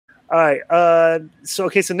All right. So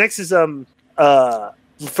next is from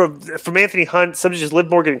Anthony Hunt. Subject is Liv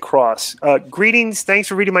Morgan and Cross. Greetings. Thanks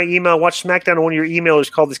for reading my email. Watch SmackDown, and one of your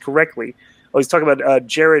emailers called this correctly. Oh, he's talking about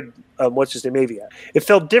Jared. What's his name? Avia. It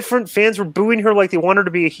felt different. Fans were booing her like they want her to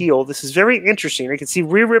be a heel. This is very interesting. I can see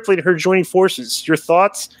Rhea Ripley and her joining forces. Your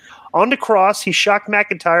thoughts? On to Cross. He shocked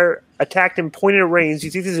McIntyre, attacked him, pointed at Reigns. You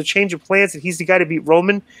think there's a change of plans that he's the guy to beat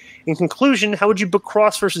Roman? In conclusion, how would you book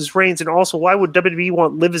Cross versus Reigns? And also, why would WWE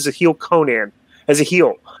want Liv as a heel Conan? As a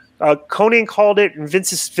heel? Conan called it, and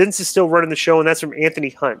Vince is still running the show, and that's from Anthony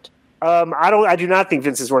Hunt. I do not think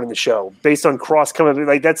Vince is running the show based on Cross coming.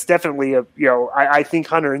 Like that's definitely I think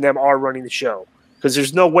Hunter and them are running the show because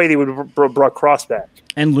there's no way they would have brought Cross back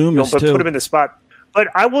and Loomis too. Put him in the spot. But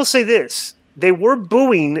I will say this: they were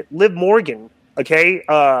booing Liv Morgan. Okay,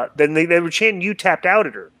 then they were chanting "You tapped out"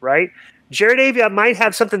 at her, right? Jared Avia might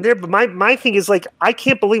have something there, but my thing is like I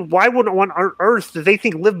can't believe why wouldn't on earth that they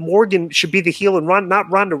think Liv Morgan should be the heel and not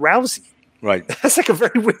Ronda Rousey. Right. That's like a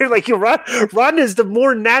very weird, like, Ronda is the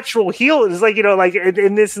more natural heel. It's like, like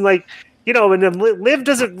in this, and like, and then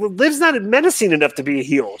Liv's not menacing enough to be a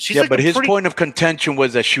heel. She's but his point of contention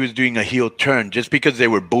was that she was doing a heel turn. Just because they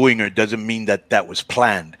were booing her doesn't mean that was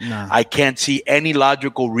planned. No. I can't see any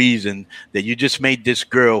logical reason that you just made this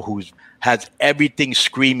girl who has everything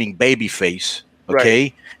screaming babyface, okay?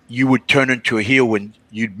 Right. You would turn her into a heel when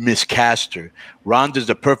you'd miscast her. Ronda's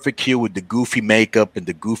the perfect heel with the goofy makeup and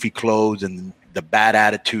the goofy clothes and the bad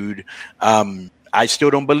attitude. I still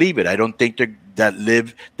don't believe it. I don't think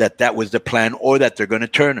that was the plan or that they're going to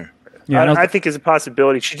turn her. Yeah, I think it's a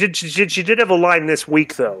possibility. She did have a line this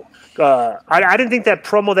week though. I didn't think that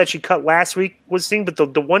promo that she cut last week was thing, but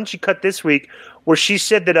the one she cut this week where she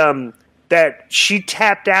said that she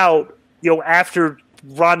tapped out, after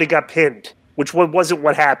Ronda got pinned, which wasn't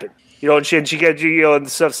what happened. And she got and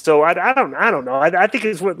stuff. So I don't know. I think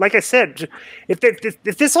it's what, like I said, if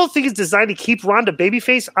this whole thing is designed to keep Ronda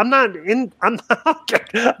babyface, I'm not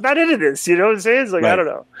into this. You know what I'm saying? It's like, right. I don't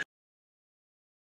know.